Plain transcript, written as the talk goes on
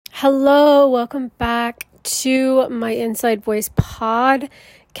Hello, welcome back to my Inside Voice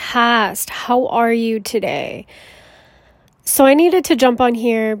podcast. How are you today? So I needed to jump on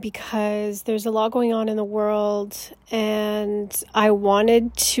here because there's a lot going on in the world, and I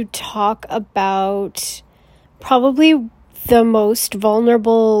wanted to talk about probably the most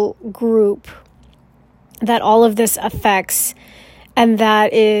vulnerable group that all of this affects, and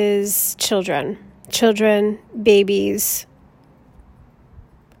that is children, babies,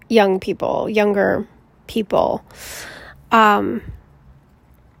 younger people.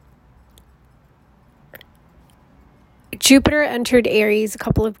 Jupiter entered Aries a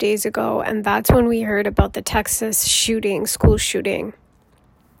couple of days ago, and that's when we heard about the Texas school shooting.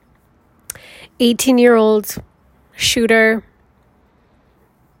 18-year-old shooter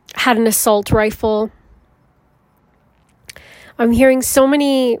had an assault rifle. I'm hearing so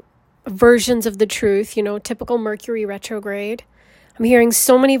many versions of the truth, typical Mercury retrograde. I'm hearing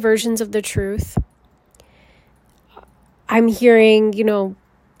so many versions of the truth. I'm hearing,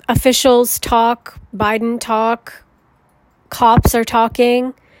 officials talk, Biden talk, cops are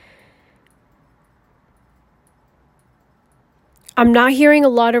talking. I'm not hearing a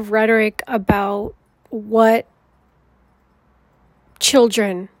lot of rhetoric about what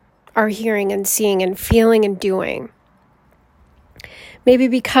children are hearing and seeing and feeling and doing. Maybe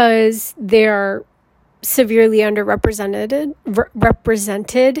because they're severely represented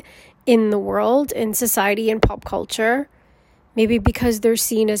in the world, in society and pop culture. Maybe because they're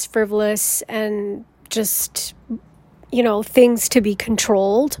seen as frivolous and just, things to be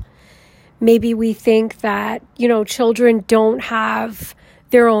controlled. Maybe we think that, children don't have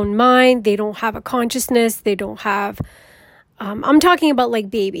their own mind. They don't have a consciousness. They don't have, I'm talking about like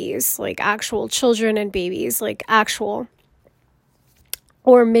babies, like actual children and babies, like actual.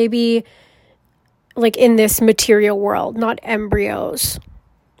 Or maybe like in this material world, not embryos.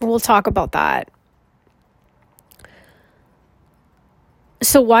 We'll talk about that.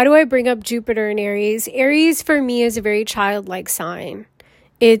 So why do I bring up Jupiter in Aries? Aries for me is a very childlike sign.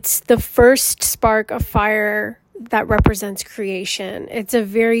 It's the first spark of fire that represents creation. It's a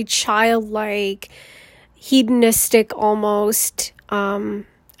very childlike, hedonistic almost.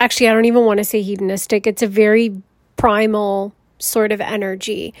 Actually, I don't even want to say hedonistic. It's a very primal sort of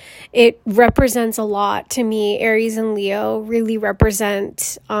energy. It represents a lot to me. Aries and Leo really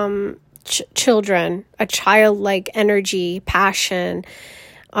represent children, a childlike energy, passion,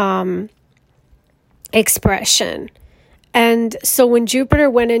 expression. And so when Jupiter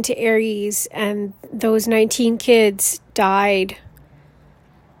went into Aries and those 19 kids died,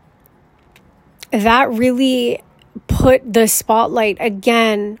 that really put the spotlight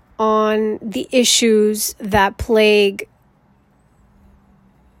again on the issues that plague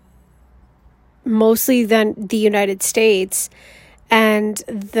mostly then the United States, and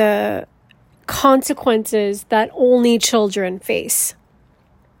the consequences that only children face.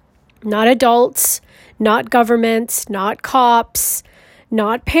 Not adults, not governments, not cops,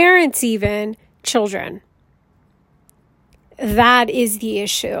 not parents even, children. That is the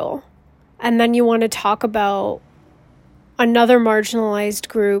issue. And then you want to talk about another marginalized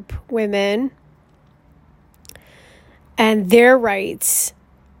group, women, and their rights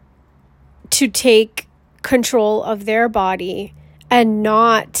to take control of their body and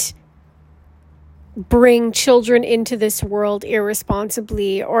not bring children into this world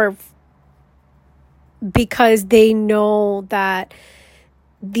irresponsibly, or because they know that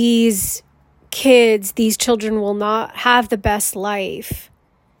these children will not have the best life,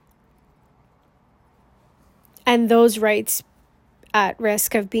 and those rights at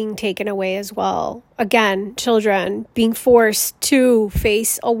risk of being taken away as well. Again, children being forced to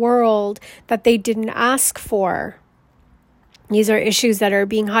face a world that they didn't ask for. These are issues that are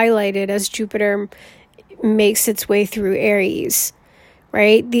being highlighted as Jupiter makes its way through Aries,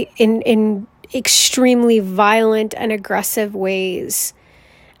 right? In extremely violent and aggressive ways.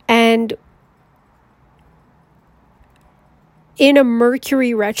 And in a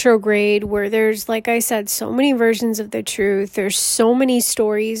Mercury retrograde where there's, like I said, so many versions of the truth, there's so many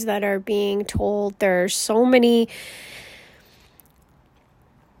stories that are being told, there's so many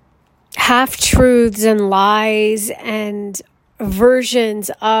half-truths and lies and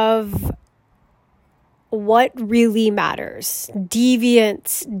versions of what really matters,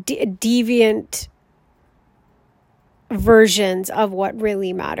 deviant versions of what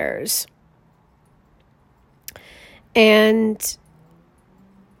really matters. And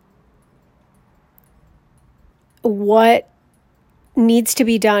what needs to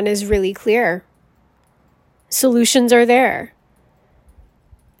be done is really clear. Solutions are there.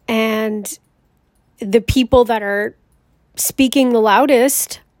 And the people that are speaking the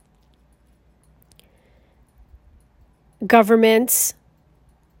loudest governments,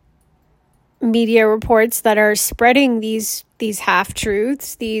 media reports that are spreading these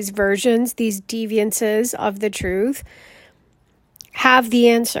half-truths, these versions, these deviances of the truth, have the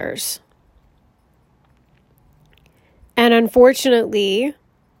answers. And unfortunately,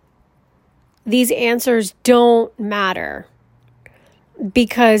 these answers don't matter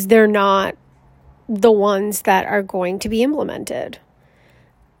because they're not the ones that are going to be implemented,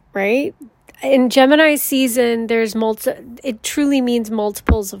 right? In Gemini season, it truly means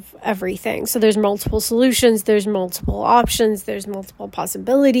multiples of everything. So there's multiple solutions, there's multiple options, there's multiple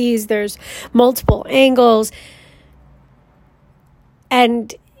possibilities, there's multiple angles.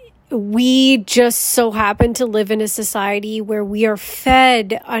 And we just so happen to live in a society where we are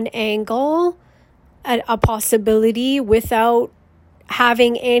fed an angle, a possibility, without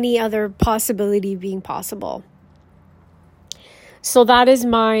having any other possibility being possible. So that is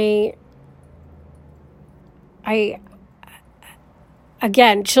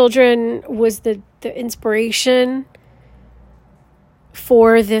again, children was the inspiration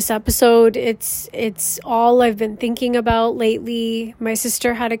for this episode. It's all I've been thinking about lately. My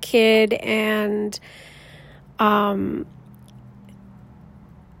sister had a kid, and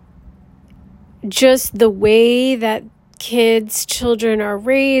just the way that children are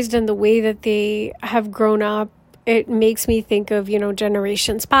raised and the way that they have grown up, it makes me think of,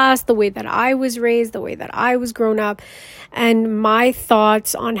 generations past, the way that I was raised, the way that I was grown up, and my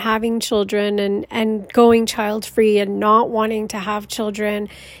thoughts on having children and going child-free and not wanting to have children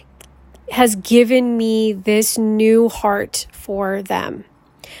has given me this new heart for them.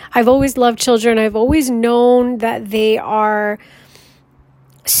 I've always loved children. I've always known that they are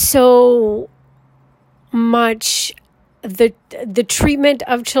so much, the treatment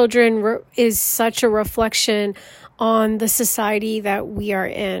of children is such a reflection on the society that we are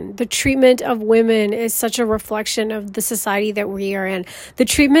in. The treatment of women is such a reflection of the society that we are in. The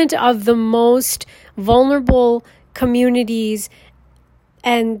treatment of the most vulnerable communities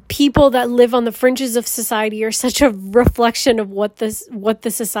and people that live on the fringes of society are such a reflection of what is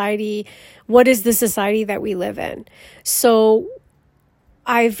the society that we live in. So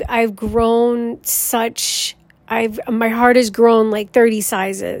I've grown my heart has grown like 30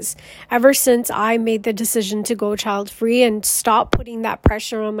 sizes ever since I made the decision to go child-free and stop putting that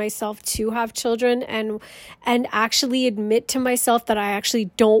pressure on myself to have children and actually admit to myself that I actually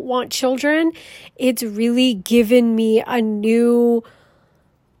don't want children. It's really given me a new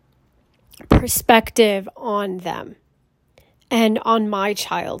perspective on them and on my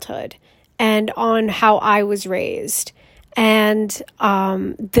childhood and on how I was raised. And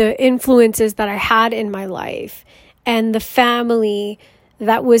the influences that I had in my life and the family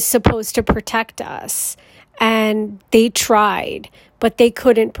that was supposed to protect us. And they tried, but they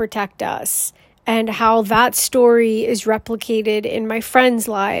couldn't protect us. And how that story is replicated in my friends'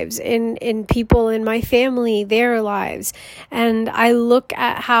 lives, in people in my family, their lives. And I look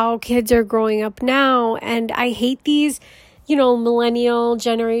at how kids are growing up now, and I hate these millennial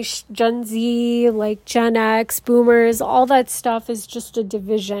generation, Gen Z, like Gen X, boomers, all that stuff is just a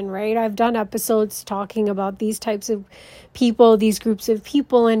division, right? I've done episodes talking about these types of people, these groups of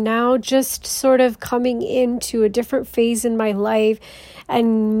people, and now just sort of coming into a different phase in my life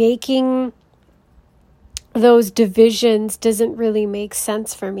and making those divisions doesn't really make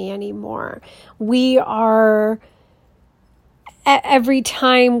sense for me anymore. Every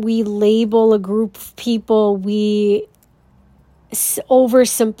time we label a group of people, we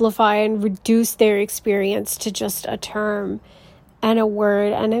oversimplify and reduce their experience to just a term and a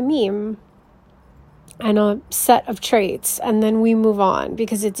word and a meme and a set of traits, and then we move on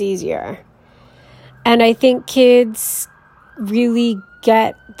because it's easier. And I think kids really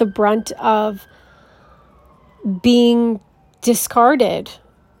get the brunt of being discarded,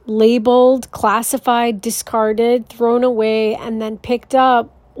 labeled, classified, discarded, thrown away, and then picked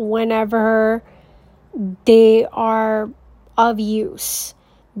up whenever they are of use.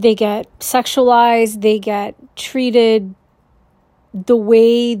 They get sexualized, they get treated the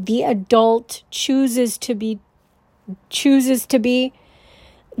way the adult chooses to be.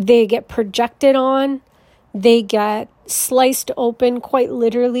 They get projected on, they get sliced open quite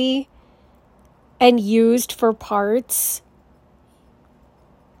literally and used for parts.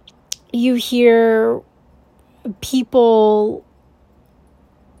 You hear people,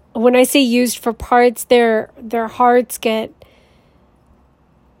 when I say used for parts, their hearts get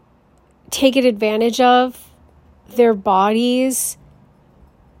taken advantage of, their bodies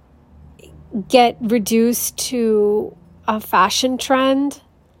get reduced to a fashion trend.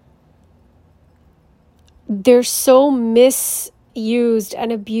 They're so misused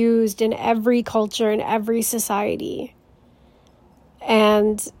and abused in every culture, in every society.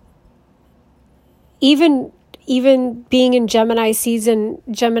 And even being in Gemini season,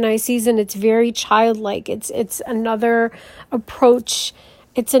 it's very childlike. It's another approach.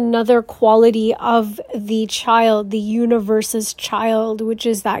 It's another quality of the child, the universe's child, which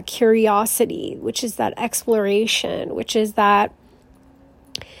is that curiosity, which is that exploration, which is that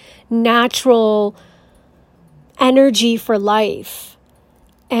natural energy for life.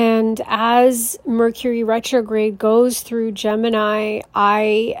 And as Mercury retrograde goes through Gemini,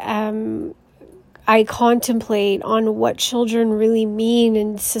 I contemplate on what children really mean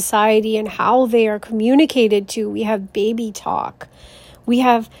in society and how they are communicated to. We have baby talk. We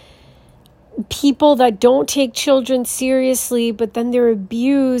have people that don't take children seriously, but then they're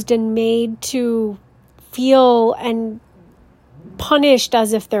abused and made to feel and punished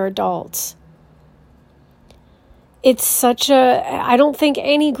as if they're adults. It's I don't think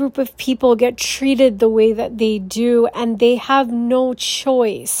any group of people get treated the way that they do, and they have no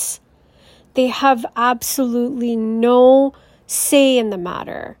choice. They have absolutely no say in the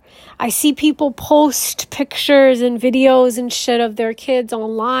matter. I see people post pictures and videos and shit of their kids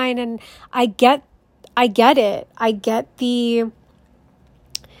online, and I get it. I get the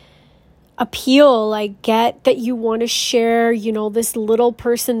appeal. I get that you want to share, this little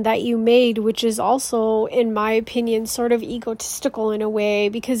person that you made, which is also, in my opinion, sort of egotistical in a way,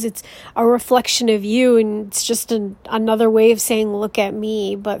 because it's a reflection of you, and it's just another way of saying, look at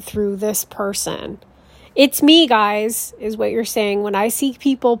me, but through this person. It's me, guys, is what you're saying. When I see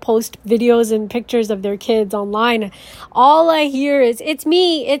people post videos and pictures of their kids online, all I hear is, it's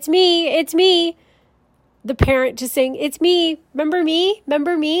me, it's me, it's me. The parent just saying, it's me, remember me,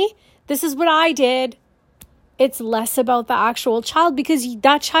 remember me? This is what I did. It's less about the actual child, because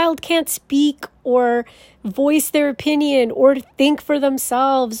that child can't speak or voice their opinion or think for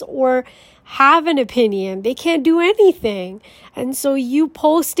themselves or have an opinion. They can't do anything. And so you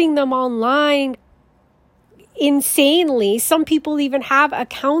posting them online insanely, some people even have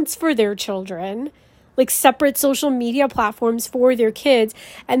accounts for their children, like separate social media platforms for their kids,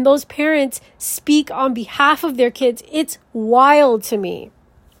 and those parents speak on behalf of their kids. It's wild to me.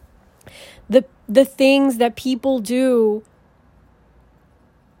 The things that people do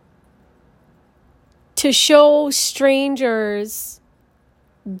to show strangers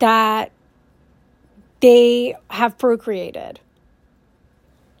that they have procreated.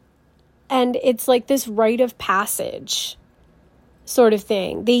 And it's like this rite of passage sort of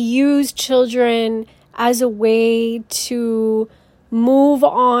thing. They use children as a way to move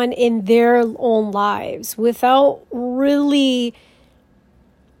on in their own lives without really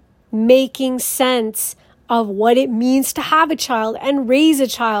making sense of what it means to have a child and raise a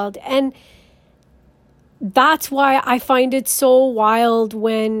child. And that's why I find it so wild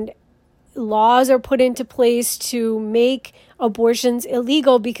when laws are put into place to make abortions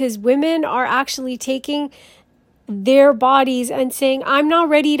illegal, because women are actually taking their bodies and saying, I'm not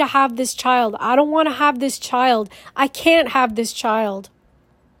ready to have this child. I don't want to have this child. I can't have this child.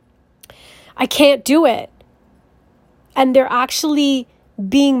 I can't do it. And they're actually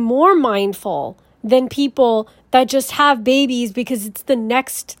being more mindful than people that just have babies because it's the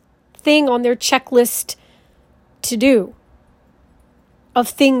next thing on their checklist to do, of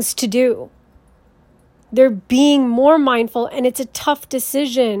things to do. They're being more mindful, and it's a tough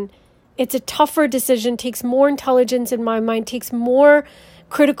decision. It's a tougher decision, takes more intelligence in my mind, takes more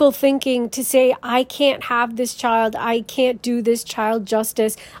critical thinking to say, I can't have this child. I can't do this child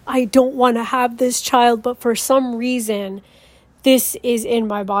justice. I don't want to have this child, but for some reason, this is in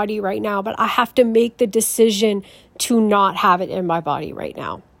my body right now, but I have to make the decision to not have it in my body right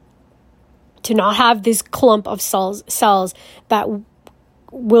now. To not have this clump of cells that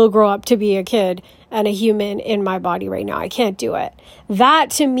will grow up to be a kid and a human in my body right now. I can't do it.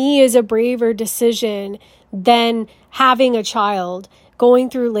 That to me is a braver decision than having a child, going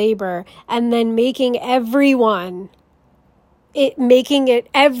through labor, and then making it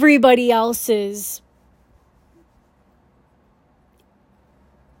everybody else's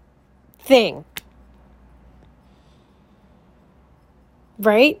thing.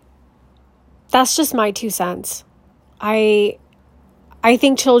 Right? That's just my 2 cents. I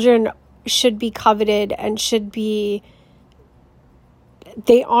think children should be coveted and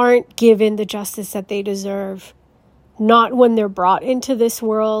they aren't given the justice that they deserve. Not when they're brought into this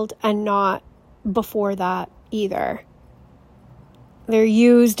world, and not before that either. They're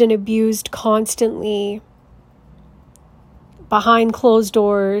used and abused constantly behind closed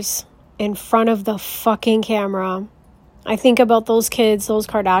doors, in front of the fucking camera. I think about those kids, those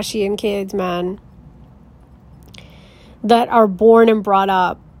Kardashian kids, man, that are born and brought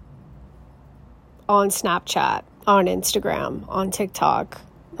up on Snapchat. on Instagram, on TikTok.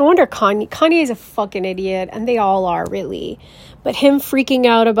 No wonder Kanye is a fucking idiot, and they all are, really. But him freaking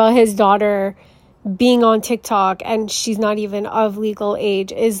out about his daughter being on TikTok and she's not even of legal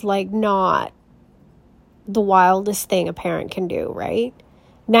age is like not the wildest thing a parent can do, right?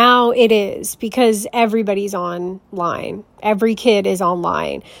 Now it is, because everybody's online. Every kid is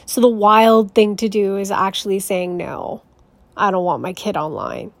online. So the wild thing to do is actually saying, no, I don't want my kid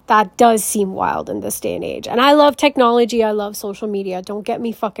online. That does seem wild in this day and age. And I love technology. I love social media. Don't get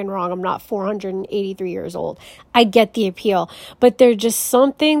me fucking wrong. I'm not 483 years old. I get the appeal. But there's just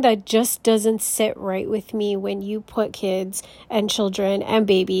something that just doesn't sit right with me when you put kids and children and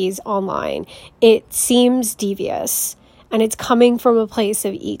babies online. It seems devious. And it's coming from a place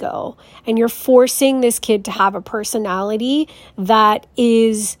of ego. And you're forcing this kid to have a personality that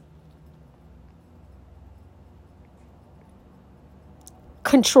is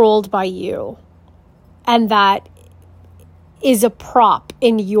controlled by you, and that is a prop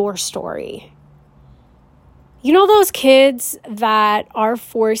in your story. You know those kids that are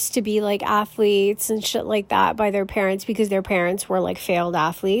forced to be like athletes and shit like that by their parents because their parents were like failed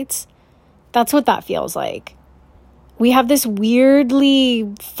athletes? That's what that feels like. We have this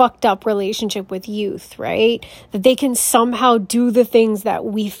weirdly fucked up relationship with youth, right? That they can somehow do the things that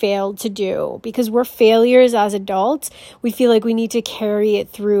we failed to do. Because we're failures as adults, we feel like we need to carry it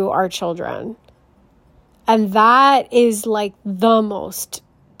through our children. And that is like the most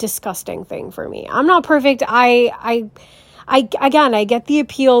disgusting thing for me. I'm not perfect. I get the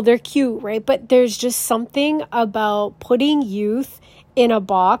appeal. They're cute, right? But there's just something about putting youth in a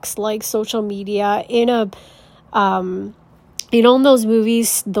box like social media, in a you know, in those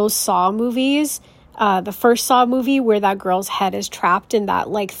movies, those Saw movies, the first Saw movie where that girl's head is trapped in that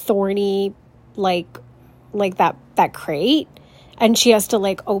like thorny, like that crate, and she has to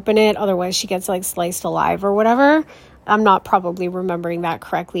like open it, otherwise she gets like sliced alive or whatever. I'm not probably remembering that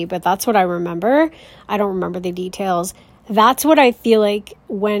correctly, but that's what I remember. I don't remember the details. That's what I feel like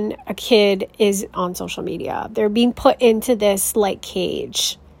when a kid is on social media. They're being put into this like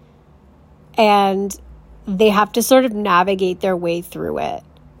cage, and they have to sort of navigate their way through it,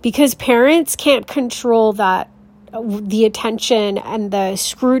 because parents can't control that, the attention and the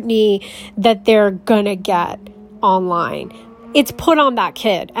scrutiny that they're gonna get online. It's put on that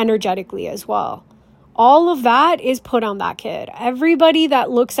kid energetically as well. All of that is put on that kid. Everybody that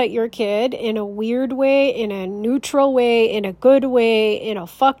looks at your kid in a weird way, in a neutral way, in a good way, in a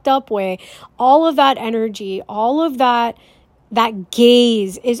fucked up way, all of that energy, all of that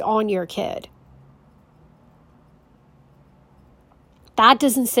gaze is on your kid. That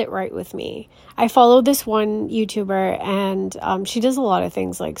doesn't sit right with me. I follow this one YouTuber, and she does a lot of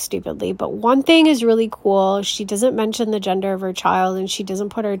things like stupidly, but one thing is really cool. She doesn't mention the gender of her child, and she doesn't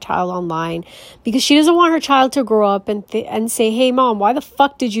put her child online because she doesn't want her child to grow up and say, hey mom, why the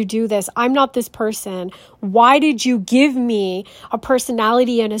fuck did you do this? I'm not this person. Why did you give me a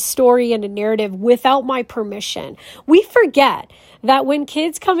personality and a story and a narrative without my permission? We forget that when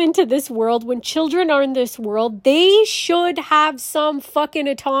kids come into this world, when children are in this world, they should have some fucking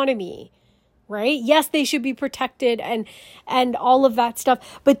autonomy, right? Yes, they should be protected and all of that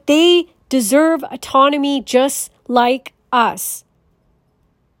stuff, but they deserve autonomy just like us.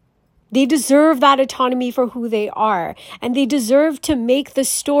 They deserve that autonomy for who they are, and they deserve to make the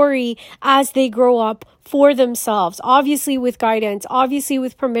story as they grow up for themselves, obviously with guidance, obviously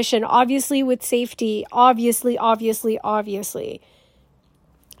with permission, obviously with safety, obviously.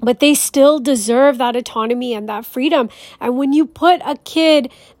 But they still deserve that autonomy and that freedom. And when you put a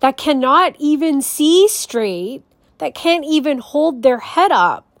kid that cannot even see straight, that can't even hold their head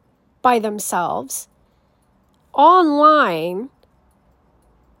up by themselves online,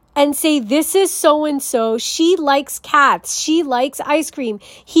 and say, this is so-and-so, she likes cats, she likes ice cream,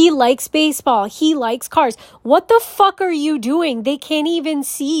 he likes baseball, he likes cars. What the fuck are you doing? They can't even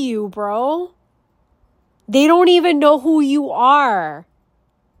see you, bro. They don't even know who you are.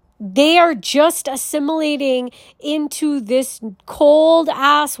 They are just assimilating into this cold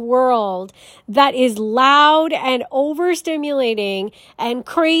ass world that is loud and overstimulating and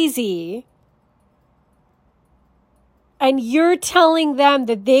crazy. And you're telling them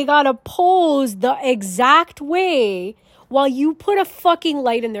that they gotta pose the exact way while you put a fucking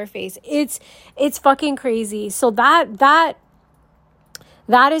light in their face. It's fucking crazy. So that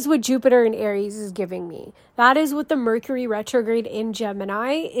is what Jupiter in Aries is giving me. That is what the Mercury retrograde in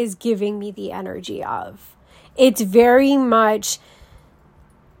Gemini is giving me the energy of. It's very much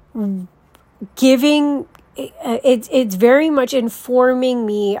giving it's very much informing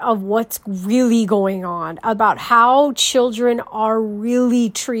me of what's really going on, about how children are really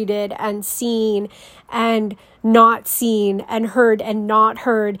treated and seen and not seen and heard and not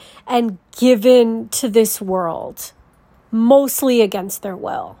heard and given to this world, mostly against their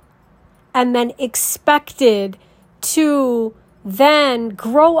will, and then expected to then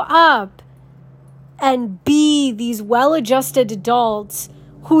grow up and be these well-adjusted adults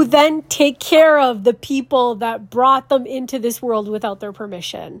who then take care of the people that brought them into this world without their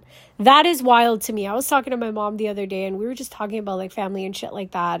permission. That is wild to me. I was talking to my mom the other day, and we were just talking about like family and shit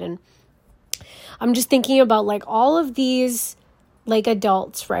like that. And I'm just thinking about like all of these like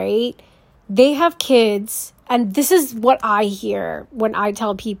adults, right? They have kids, and this is what I hear when I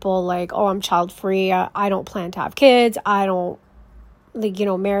tell people like, oh, I'm child free. I don't plan to have kids. I don't, like, you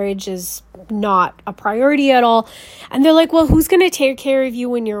know, marriage is not a priority at all. And they're like, well, who's going to take care of you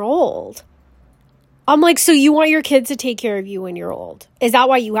when you're old? I'm like, so you want your kids to take care of you when you're old? Is that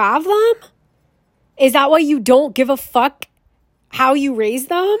why you have them? Is that why you don't give a fuck how you raise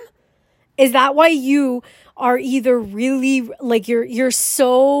them? Is that why you are either really like you're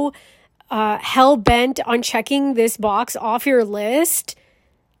so hell-bent on checking this box off your list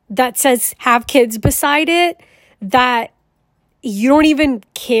that says have kids beside it, that you don't even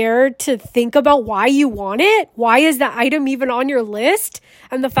care to think about why you want it? Why is that item even on your list?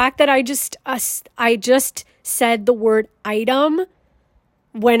 And the fact that I just said the word item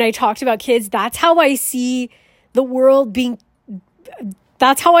when I talked about kids, that's how I see the world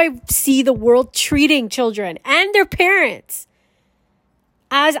that's how I see the world treating children and their parents,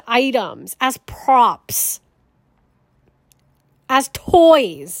 as items, as props, as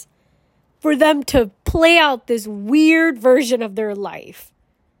toys, for them to play out this weird version of their life.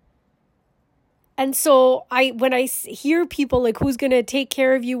 And so when I hear people like, who's going to take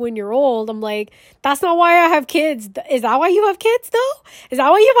care of you when you're old? I'm like, that's not why I have kids. Is that why you have kids though? Is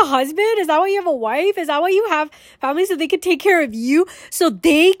that why you have a husband? Is that why you have a wife? Is that why you have family, so they can take care of you? So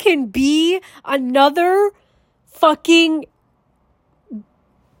they can be another fucking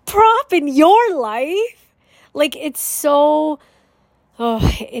prop in your life? Like, it's so... Oh,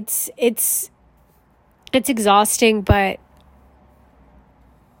 it's exhausting, but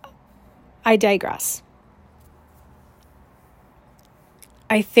I digress.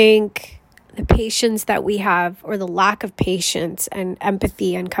 I think the patience that we have, or the lack of patience and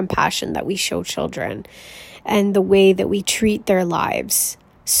empathy and compassion that we show children, and the way that we treat their lives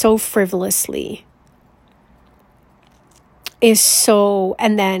so frivolously is so,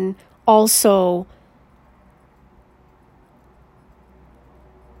 and then also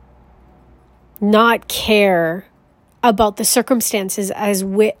not care about the circumstances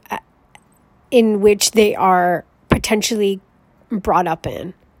in which they are potentially brought up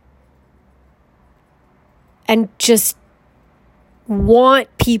in, and just want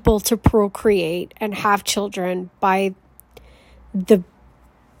people to procreate and have children by the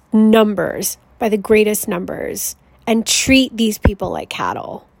numbers, by the greatest numbers, and treat these people like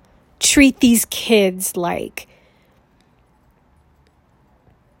cattle, treat these kids like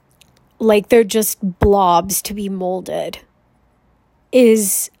they're just blobs to be molded,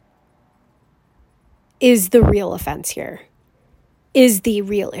 is the real offense here, is the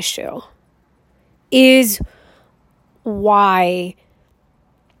real issue, is why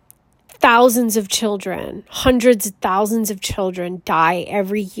thousands of children, hundreds of thousands of children die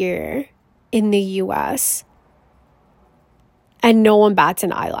every year in the US, and no one bats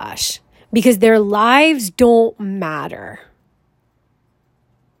an eyelash, because their lives don't matter.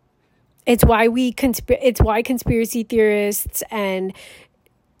 It's why conspiracy theorists and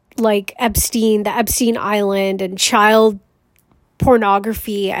like the Epstein Island, and child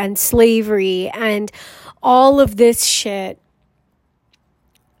pornography and slavery and all of this shit.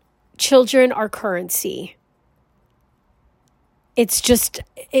 Children are currency.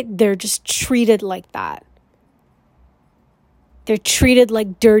 They're just treated like that. They're treated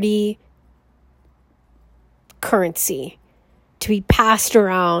like dirty currency, to be passed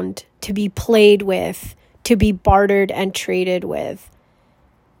around, to be played with, to be bartered and traded with,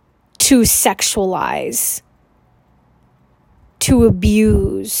 to sexualize, to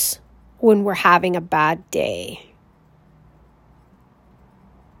abuse when we're having a bad day,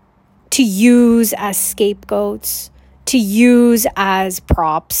 to use as scapegoats, to use as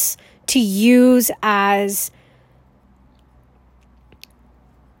props, to use as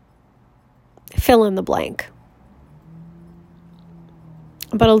fill in the blank.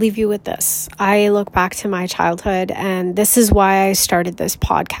 But I'll leave you with this. I look back to my childhood, and this is why I started this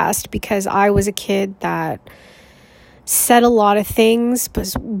podcast, because I was a kid that said a lot of things,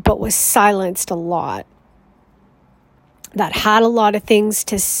 but was silenced a lot. that had a lot of things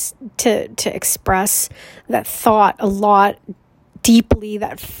to express, that thought a lot deeply,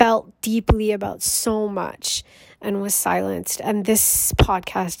 that felt deeply about so much and was silenced. And this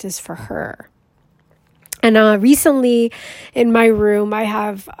podcast is for her. And recently in my room, I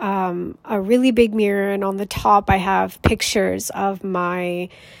have a really big mirror, and on the top I have pictures of my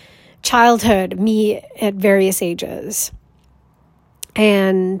childhood, me at various ages.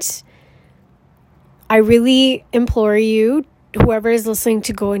 And I really implore you, whoever is listening,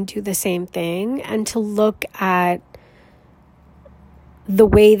 to go and do the same thing and to look at the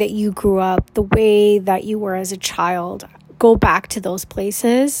way that you grew up, the way that you were as a child. Go back to those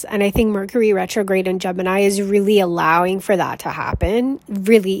places. And I think Mercury retrograde in Gemini is really allowing for that to happen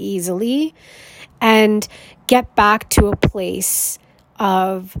really easily, and get back to a place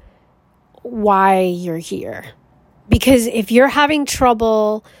of why you're here. Because if you're having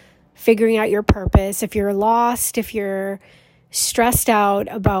trouble figuring out your purpose, if you're lost, if you're stressed out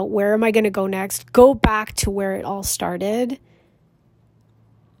about where am I going to go next, go back to where it all started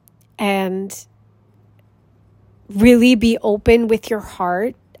and really be open with your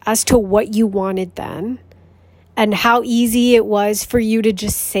heart as to what you wanted then and how easy it was for you to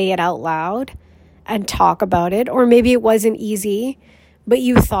just say it out loud and talk about it. Or maybe it wasn't easy, but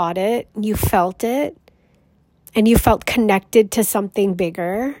you thought it, you felt it, and you felt connected to something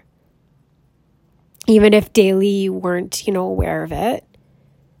bigger, even if daily you weren't, aware of it.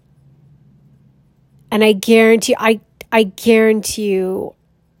 And I guarantee you,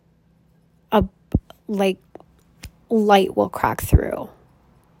 light will crack through.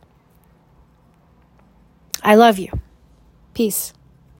 I love you. Peace.